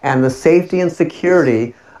outcomes and the safety and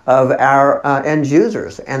security of our end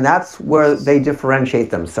users. And that's where they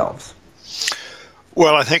differentiate themselves.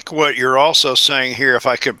 Well, I think what you're also saying here, if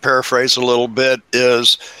I could paraphrase a little bit,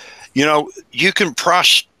 is, you know, you can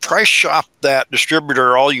price shop that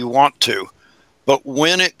distributor all you want to, but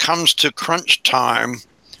when it comes to crunch time,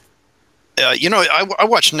 you know, I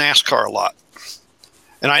watch NASCAR a lot.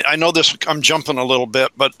 And I know this, I'm jumping a little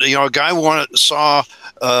bit, but, you know, a guy saw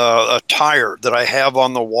a tire that I have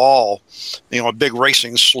on the wall, you know, a big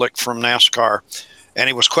racing slick from NASCAR. And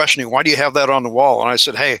he was questioning, why do you have that on the wall? And I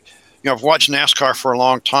said, hey, you know, I've watched NASCAR for a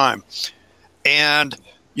long time. And,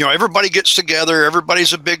 you know, everybody gets together.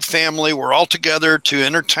 Everybody's a big family. We're all together to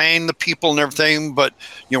entertain the people and everything. But,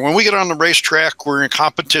 you know, when we get on the racetrack, we're in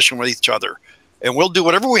competition with each other. And we'll do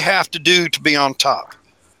whatever we have to do to be on top.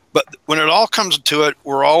 But when it all comes to it,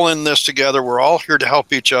 we're all in this together. We're all here to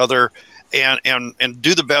help each other and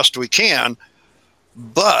do the best we can.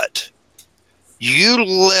 But you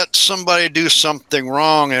let somebody do something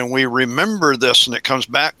wrong and we remember this and it comes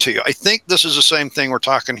back to you. I think this is the same thing we're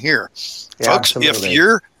talking here. Yeah, folks, absolutely. If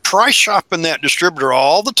you're price shopping that distributor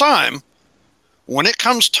all the time, when it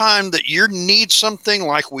comes time that you need something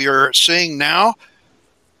like we are seeing now,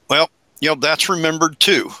 well, you know, that's remembered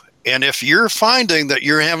too. And if you're finding that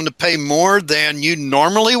you're having to pay more than you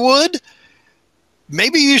normally would,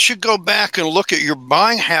 maybe you should go back and look at your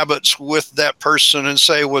buying habits with that person and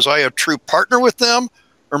say, was I a true partner with them?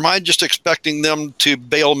 Or am I just expecting them to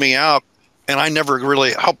bail me out and I never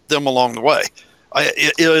really helped them along the way.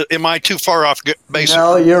 Am I too far off base?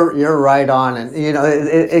 No, you're right on, and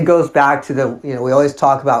it goes back to the we always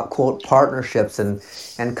talk about quote partnerships, and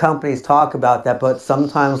companies talk about that, but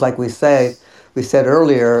sometimes, like we said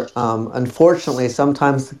earlier, unfortunately,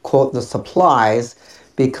 sometimes quote the supplies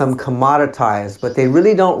become commoditized, but they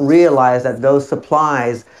really don't realize that those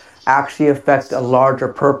supplies actually affect a larger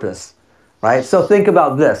purpose, right? So think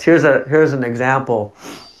about this. Here's an example.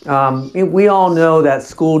 We all know that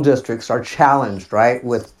school districts are challenged, right,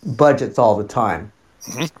 with budgets all the time.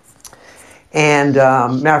 Mm-hmm. And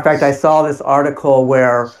matter of fact, I saw this article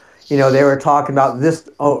where they were talking about this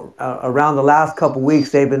around the last couple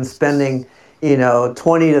weeks. They've been spending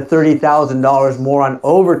 $20,000 to $30,000 more on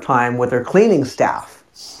overtime with their cleaning staff,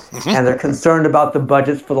 mm-hmm. and they're concerned about the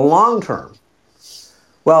budgets for the long term.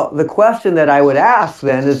 Well, the question that I would ask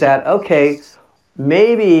then is that, okay,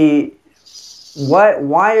 maybe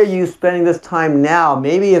why are you spending this time now?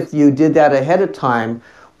 Maybe if you did that ahead of time,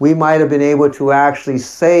 we might have been able to actually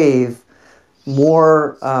save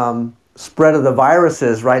more spread of the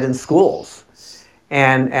viruses right in schools,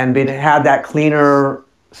 and have that cleaner,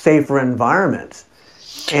 safer environment.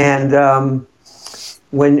 And that,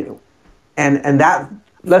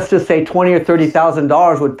 let's just say $20,000 or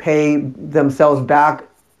 $30,000 would pay themselves back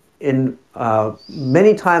in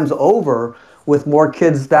many times over, with more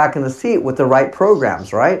kids back in the seat with the right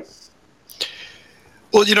programs, right?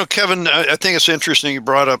 Well, Kevin, I think it's interesting you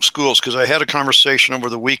brought up schools, because I had a conversation over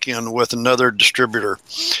the weekend with another distributor,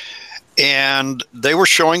 and they were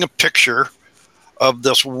showing a picture of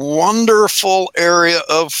this wonderful area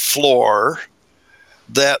of floor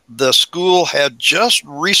that the school had just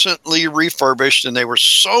recently refurbished, and they were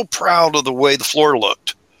so proud of the way the floor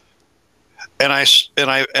looked. And I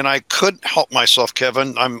couldn't help myself,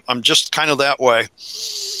 Kevin. I'm just kind of that way.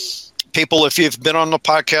 People, if you've been on the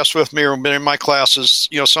podcast with me or been in my classes,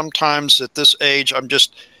 sometimes at this age,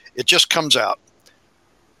 it just comes out.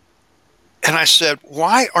 And I said,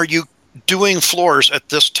 why are you doing floors at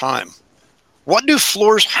this time? What do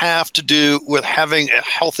floors have to do with having a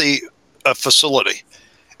healthy facility?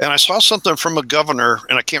 And I saw something from a governor,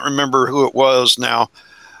 and I can't remember who it was now,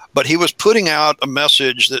 but he was putting out a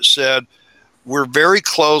message that said, we're very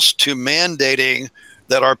close to mandating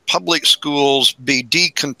that our public schools be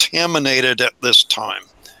decontaminated at this time.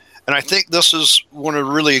 And I think this is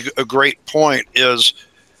really a great point is,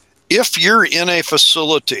 if you're in a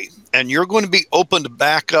facility and you're going to be opened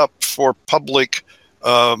back up for public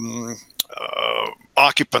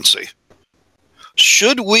occupancy,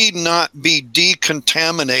 should we not be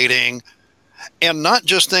decontaminating, and not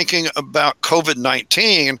just thinking about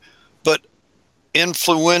COVID-19, but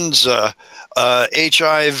influenza,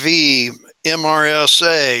 HIV,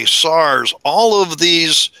 MRSA, SARS, all of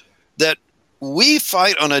these that we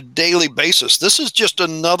fight on a daily basis? This is just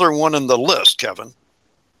another one in the list, Kevin.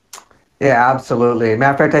 Yeah, absolutely.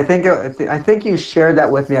 Matter of fact, I think you shared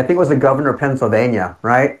that with me. I think it was the governor of Pennsylvania,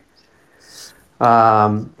 right?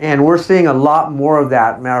 And we're seeing a lot more of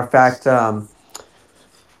that. Matter of fact, I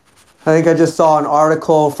think I just saw an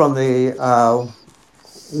article from the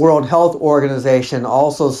World Health Organization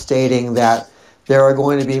also stating that there are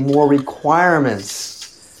going to be more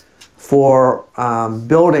requirements for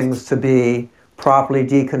buildings to be properly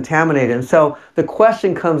decontaminated. And so the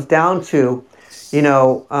question comes down to,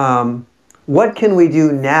 what can we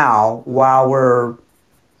do now while we're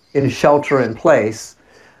in shelter in place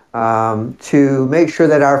to make sure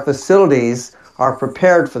that our facilities are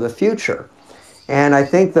prepared for the future? And I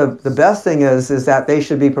think the best thing is that they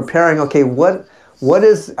should be preparing, okay, what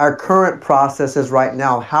is our current processes right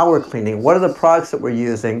now, how we're cleaning, what are the products that we're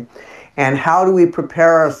using, and how do we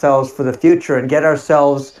prepare ourselves for the future and get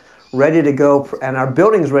ourselves ready to go and our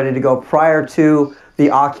buildings ready to go prior to the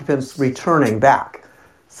occupants returning back,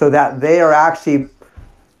 so that they are actually,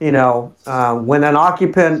 when an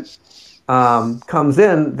occupant comes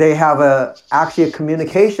in, they have actually a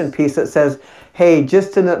communication piece that says, hey,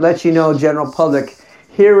 just to let you know, general public,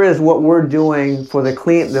 here is what we're doing for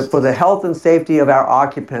the health and safety of our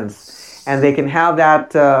occupants, and they can have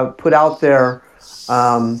that put out there,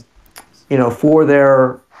 for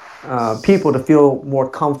their people to feel more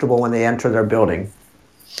comfortable when they enter their building.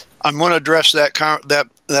 I'm going to address that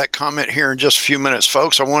comment here in just a few minutes,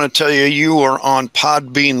 folks. I want to tell you, you are on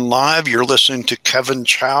Podbean Live. You're listening to Kevin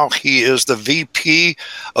Chow. He is the VP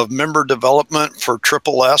of Member Development for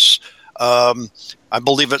Triple S. I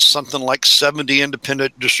believe it's something like 70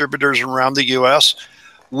 independent distributors around the U.S.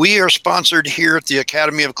 We are sponsored here at the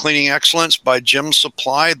Academy of Cleaning Excellence by Jim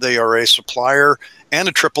Supply. They are a supplier and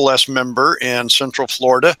a Triple S member in Central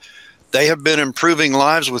Florida. They have been improving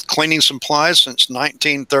lives with cleaning supplies since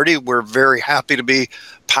 1930. We're very happy to be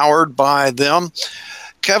powered by them.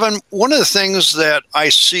 Kevin, one of the things that I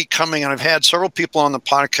see coming, and I've had several people on the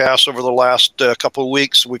podcast over the last couple of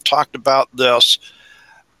weeks, we've talked about this,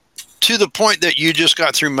 to the point that you just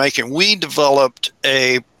got through making. We developed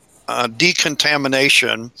a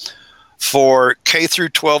decontamination for K through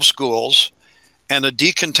 12 schools and a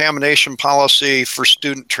decontamination policy for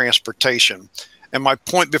student transportation. And my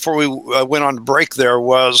point before we went on break there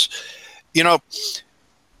was,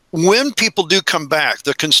 when people do come back,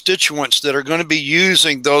 the constituents that are going to be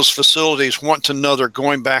using those facilities want to know they're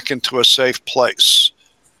going back into a safe place.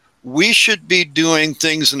 We should be doing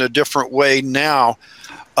things in a different way now.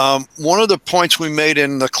 One of the points we made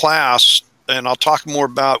in the class, and I'll talk more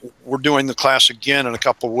about, we're doing the class again in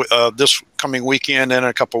this coming weekend and in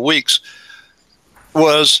a couple of weeks,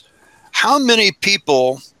 was how many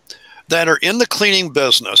people that are in the cleaning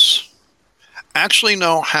business actually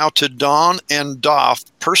know how to don and doff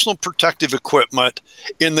personal protective equipment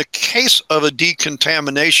in the case of a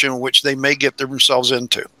decontamination, which they may get themselves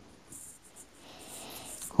into.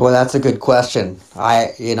 Well, that's a good question.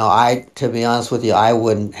 To be honest with you, I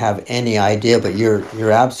wouldn't have any idea, but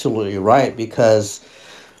you're absolutely right, because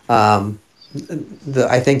I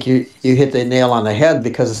think you hit the nail on the head,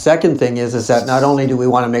 because the second thing is that not only do we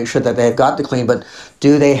want to make sure that they've got the clean, but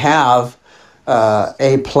do they have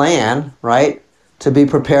a plan, right, to be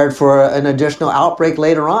prepared for an additional outbreak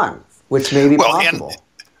later on, which may be possible.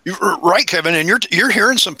 You're right, Kevin, and you're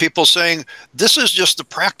hearing some people saying this is just the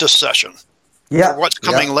practice session for what's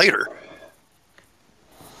coming later.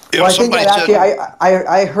 Well, I think that actually,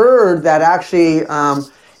 I heard that actually,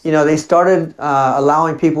 they started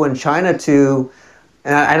allowing people in China to,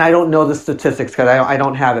 and I don't know the statistics because I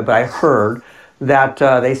don't have it, but I heard that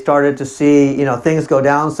they started to see, things go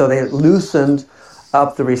down, so they loosened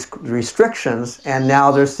up the restrictions, and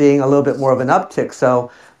now they're seeing a little bit more of an uptick. So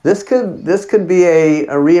this could be a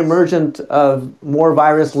reemergent of more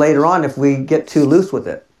virus later on if we get too loose with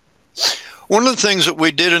it. One of the things that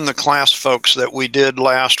we did in the class, folks, that we did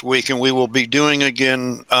last week, and we will be doing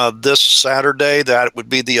again this Saturday, that would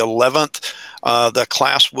be the 11th, the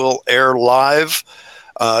class will air live.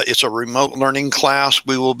 It's a remote learning class.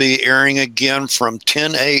 We will be airing again from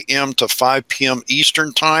 10 a.m. to 5 p.m.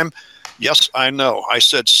 Eastern time. Yes, I know. I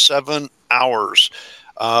said 7 hours.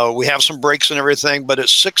 We have some breaks and everything, but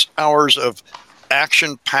it's 6 hours of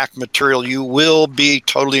action-packed material. You will be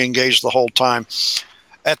totally engaged the whole time.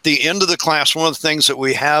 At the end of the class, one of the things that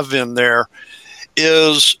we have in there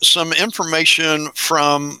is some information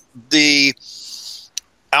from the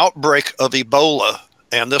outbreak of Ebola.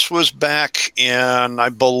 And this was back in, I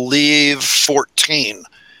believe, 14.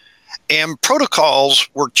 And protocols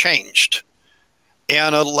were changed.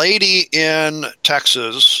 And a lady in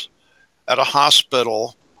Texas at a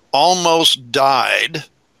hospital almost died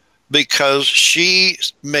because she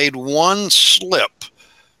made one slip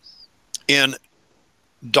in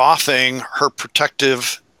doffing her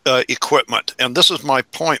protective equipment. And this is my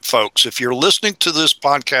point, folks. If you're listening to this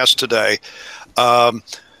podcast today,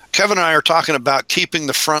 Kevin and I are talking about keeping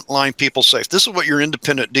the frontline people safe. This is what your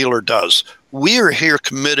independent dealer does. We are here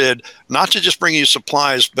committed not to just bring you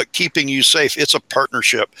supplies, but keeping you safe. It's a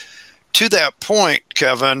partnership. To that point,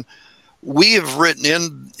 Kevin, we have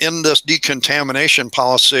written in this decontamination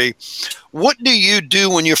policy, what do you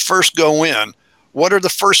do when you first go in? What are the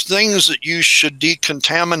first things that you should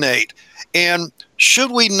decontaminate? And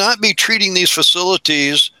should we not be treating these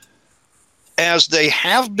facilities as they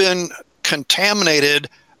have been contaminated,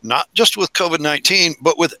 not just with COVID-19,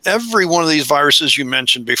 but with every one of these viruses you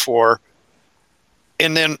mentioned before?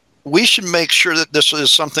 And then we should make sure that this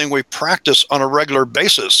is something we practice on a regular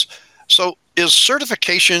basis. So is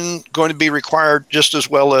certification going to be required just as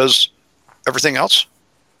well as everything else?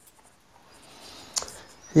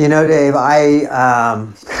 Dave, I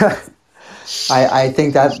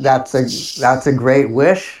think that's a great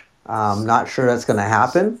wish. I'm not sure that's going to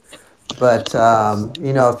happen, but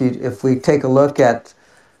if we take a look at,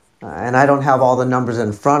 and I don't have all the numbers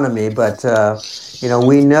in front of me, but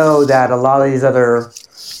we know that a lot of these other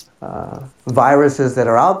viruses that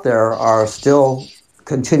are out there are still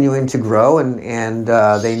continuing to grow, and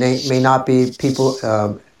they may not be people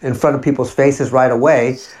in front of people's faces right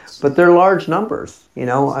away, but they're large numbers. And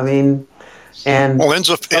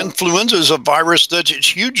influenza is a virus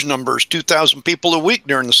that's huge numbers, 2,000 people a week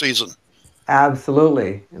during the season.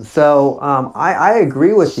 Absolutely. And so I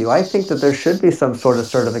agree with you. I think that there should be some sort of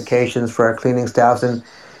certifications for our cleaning staffs. And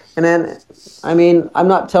then, I'm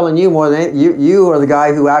not telling you more than you are the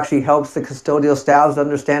guy who actually helps the custodial staffs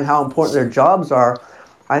understand how important their jobs are.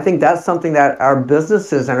 I think that's something that our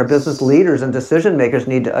businesses and our business leaders and decision makers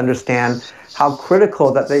need to understand how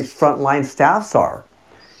critical that these frontline staffs are.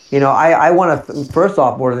 I want to, first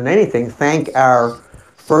off, more than anything, thank our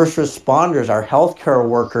first responders, our healthcare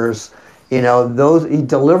workers, those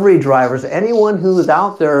delivery drivers, anyone who's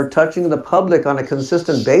out there touching the public on a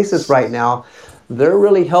consistent basis right now. They're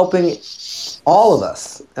really helping all of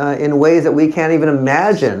us in ways that we can't even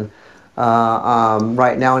imagine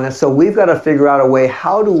right now. And so we've got to figure out a way,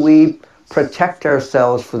 how do we protect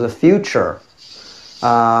ourselves for the future?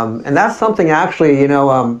 And that's something actually,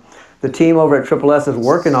 the team over at Triple S is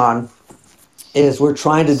working on, is we're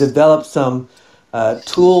trying to develop some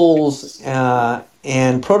tools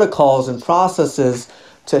and protocols and processes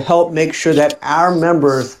to help make sure that our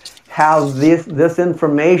members have this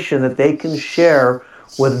information that they can share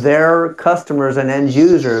with their customers and end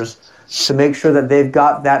users to make sure that they've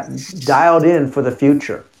got that dialed in for the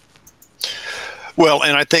future. Well,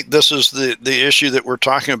 and I think this is the issue that we're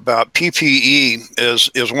talking about. PPE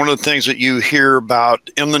is one of the things that you hear about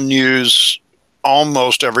in the news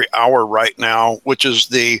almost every hour right now, which is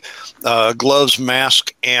the gloves,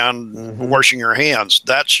 mask, and washing your hands.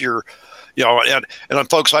 That's your, and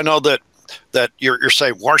folks, I know that you're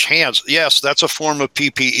saying wash hands. Yes, that's a form of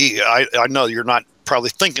PPE. I know you're not probably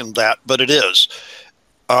thinking that, but it is.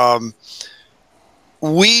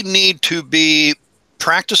 We need to be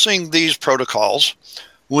practicing these protocols.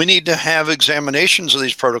 We need to have examinations of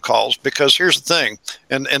these protocols, because here's the thing,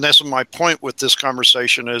 and that's my point with this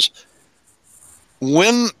conversation, is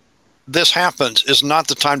when this happens is not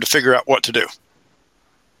the time to figure out what to do.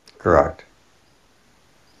 Correct.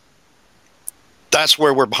 That's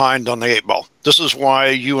where we're behind on the 8 ball. This is why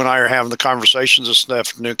you and I are having the conversations this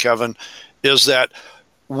afternoon, Kevin, is that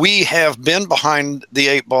we have been behind the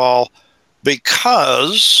 8 ball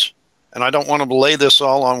because, and I don't want to lay this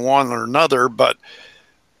all on one or another, but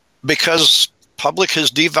because public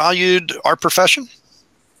has devalued our profession.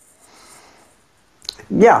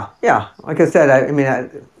 Yeah. Like I said, I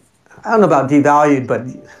don't know about devalued, but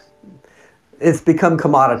it's become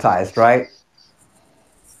commoditized, right?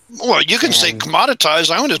 Well, you can say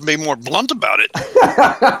commoditized. I want to be more blunt about it.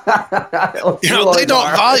 They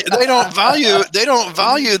don't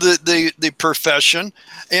value the profession,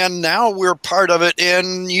 and now we're part of it.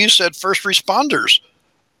 And you said first responders.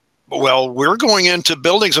 Well, we're going into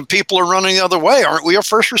buildings and people are running the other way. Aren't we a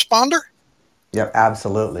first responder? Yep,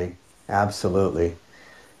 absolutely.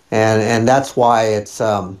 And that's why it's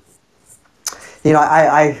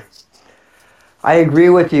I agree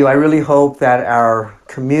with you. I really hope that our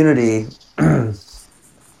community,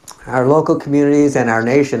 our local communities and our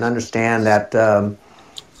nation understand that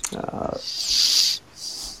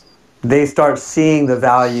they start seeing the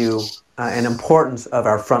value and importance of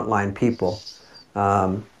our frontline people.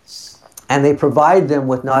 And they provide them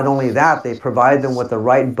with not only that, they provide them with the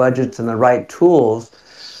right budgets and the right tools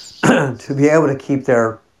to be able to keep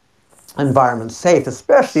their environment safe.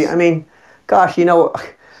 Especially, I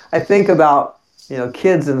think about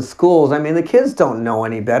kids in schools. The kids don't know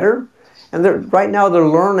any better, and right now they're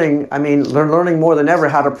learning. They're learning more than ever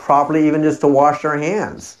how to properly, even just to wash their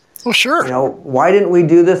hands. Well, sure. Why didn't we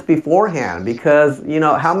do this beforehand? Because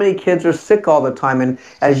how many kids are sick all the time, and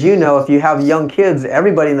as you know, if you have young kids,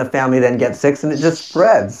 everybody in the family then gets sick, and it just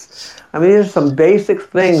spreads. These are some basic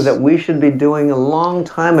things that we should be doing a long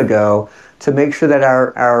time ago to make sure that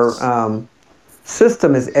our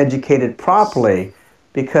system is educated properly,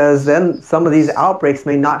 because then some of these outbreaks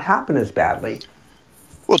may not happen as badly.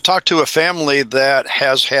 We'll talk to a family that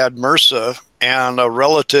has had MRSA, and a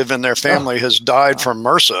relative in their family has died from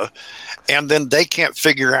MRSA, and then they can't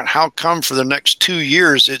figure out how come for the next 2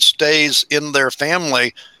 years it stays in their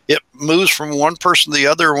family. It moves from one person to the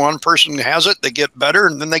other. One person has it, they get better,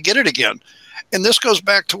 and then they get it again. And this goes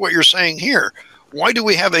back to what you're saying here. Why do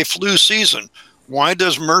we have a flu season? Why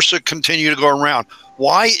does MRSA continue to go around?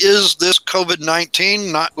 Why is this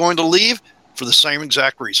COVID-19 not going to leave? For the same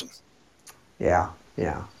exact reason. Yeah.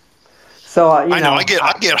 So I know I get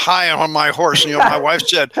high on my horse. My wife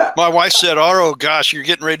said, "Oh gosh, you're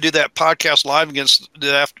getting ready to do that podcast live against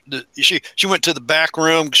She went to the back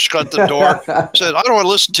room, shut the door, said, "I don't want to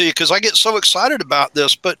listen to you because I get so excited about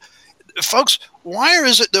this." But folks, why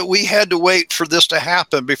is it that we had to wait for this to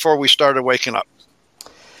happen before we started waking up?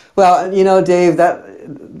 Well, Dave,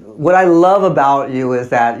 what I love about you is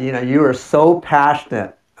that you are so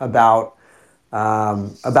passionate about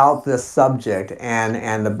this subject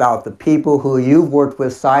and about the people who you've worked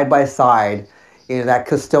with side by side, that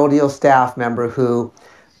custodial staff member who,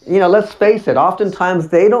 let's face it, oftentimes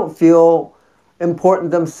they don't feel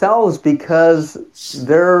important themselves because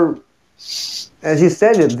they're as you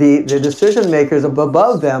said, the decision makers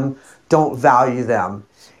above them don't value them.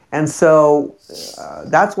 And so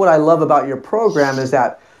that's what I love about your program is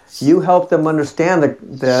that you help them understand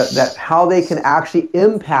that how they can actually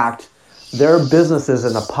impact their businesses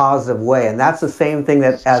in a positive way. And that's the same thing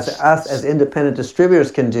that as us as independent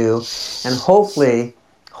distributors can do. And hopefully,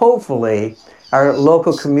 our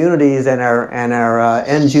local communities and our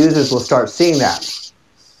end users will start seeing that.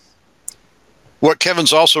 What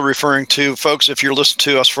Kevin's also referring to, folks, if you're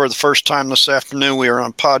listening to us for the first time this afternoon, we are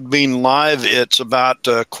on Podbean Live. It's about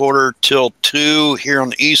 1:45 here on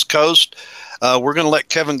the East Coast. We're going to let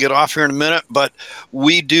Kevin get off here in a minute, but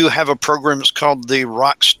we do have a program. It's called the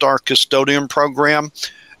Rockstar Custodian Program.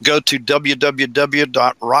 Go to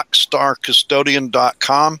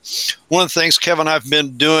www.rockstarcustodian.com. One of the things, Kevin, I've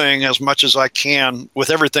been doing as much as I can with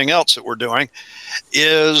everything else that we're doing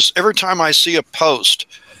is every time I see a post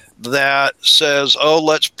that says, "Oh,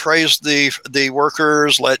 let's praise the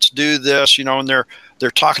workers, let's do this," and they're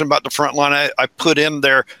talking about the front line. I put in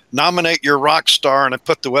there, nominate your rock star, and I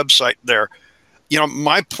put the website there.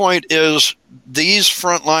 My point is these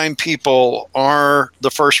frontline people are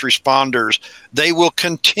the first responders. They will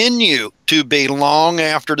continue to be long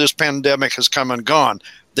after this pandemic has come and gone.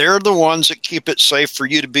 They're the ones that keep it safe for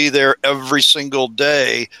you to be there every single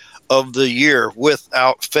day of the year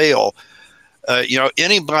without fail.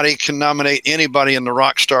 Anybody can nominate anybody in the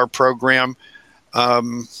Rockstar program.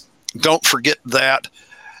 Don't forget that.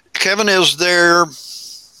 Kevin, is there,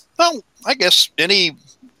 I guess, any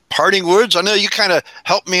parting words? I know you kind of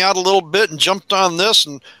helped me out a little bit and jumped on this,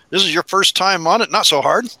 and this is your first time on it. Not so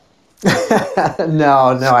hard.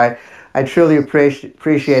 No, I truly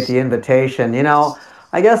appreciate the invitation.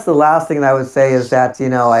 I guess the last thing that I would say is that,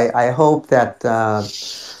 I hope that,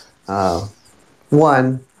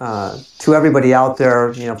 to everybody out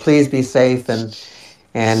there, please be safe and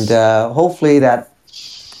hopefully that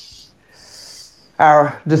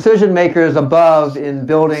our decision makers above in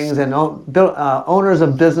buildings and owners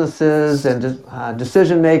of businesses and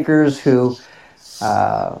decision makers who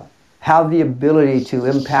have the ability to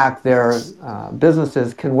impact their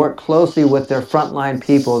businesses can work closely with their frontline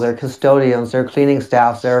people, their custodians, their cleaning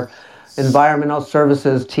staffs, their environmental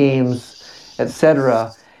services teams,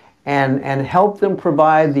 etc., and help them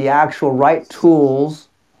provide the actual right tools,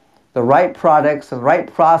 the right products, and right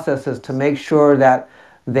processes to make sure that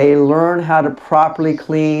they learn how to properly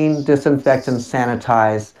clean, disinfect, and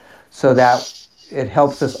sanitize so that it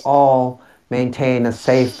helps us all maintain a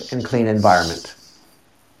safe and clean environment.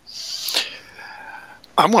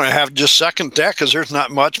 I'm going to have to just second that because there's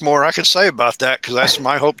not much more I can say about that because that's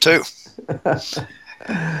my hope too.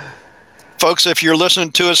 Folks, if you're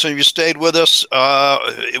listening to us and you stayed with us,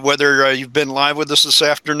 whether you've been live with us this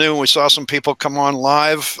afternoon, we saw some people come on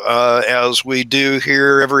live as we do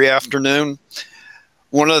here every afternoon.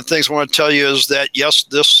 One of the things I want to tell you is that, yes,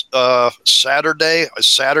 this Saturday, a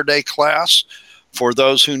Saturday class for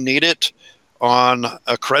those who need it on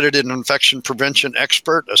Accredited Infection Prevention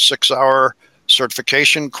Expert, a 6-hour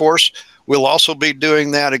certification course. We'll also be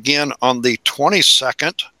doing that again on the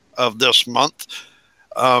 22nd of this month.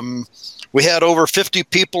 We had over 50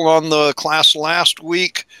 people on the class last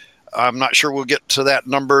week. I'm not sure we'll get to that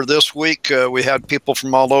number this week. We had people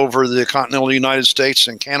from all over the continental United States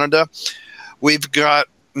and Canada. We've got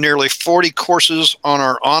nearly 40 courses on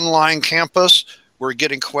our online campus. We're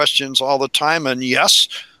getting questions all the time. And yes,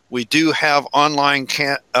 we do have online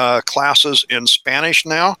classes in Spanish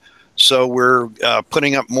now. So we're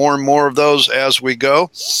putting up more and more of those as we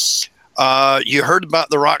go. You heard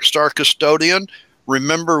about the Rockstar Custodian.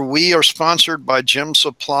 Remember, we are sponsored by Gem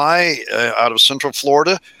Supply out of Central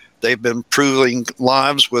Florida. They've been improving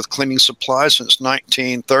lives with cleaning supplies since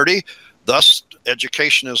 1930. Thus,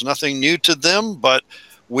 education is nothing new to them, but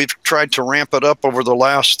we've tried to ramp it up over the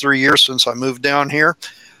last 3 years since I moved down here.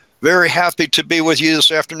 Very happy to be with you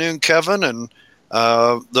this afternoon, Kevin, and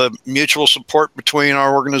the mutual support between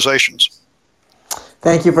our organizations.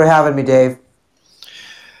 Thank you for having me, Dave.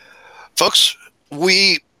 Folks,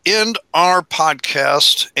 we end our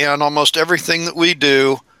podcast and almost everything that we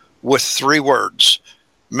do with 3 words.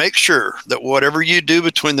 Make sure that whatever you do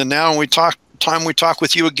between the now and time we talk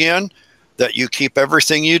with you again, that you keep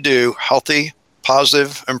everything you do healthy,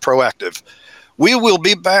 positive, and proactive. We will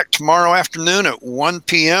be back tomorrow afternoon at 1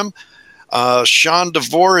 p.m. Sean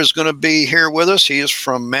DeVore is going to be here with us. He is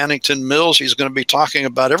from Mannington Mills. He's going to be talking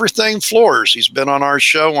about everything floors. He's been on our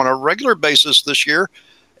show on a regular basis this year,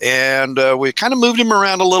 and we kind of moved him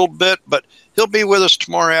around a little bit, but he'll be with us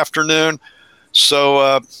tomorrow afternoon.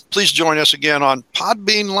 So please join us again on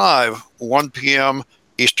Podbean Live, 1 p.m.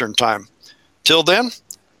 Eastern Time. Till then,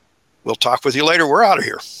 we'll talk with you later. We're out of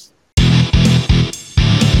here.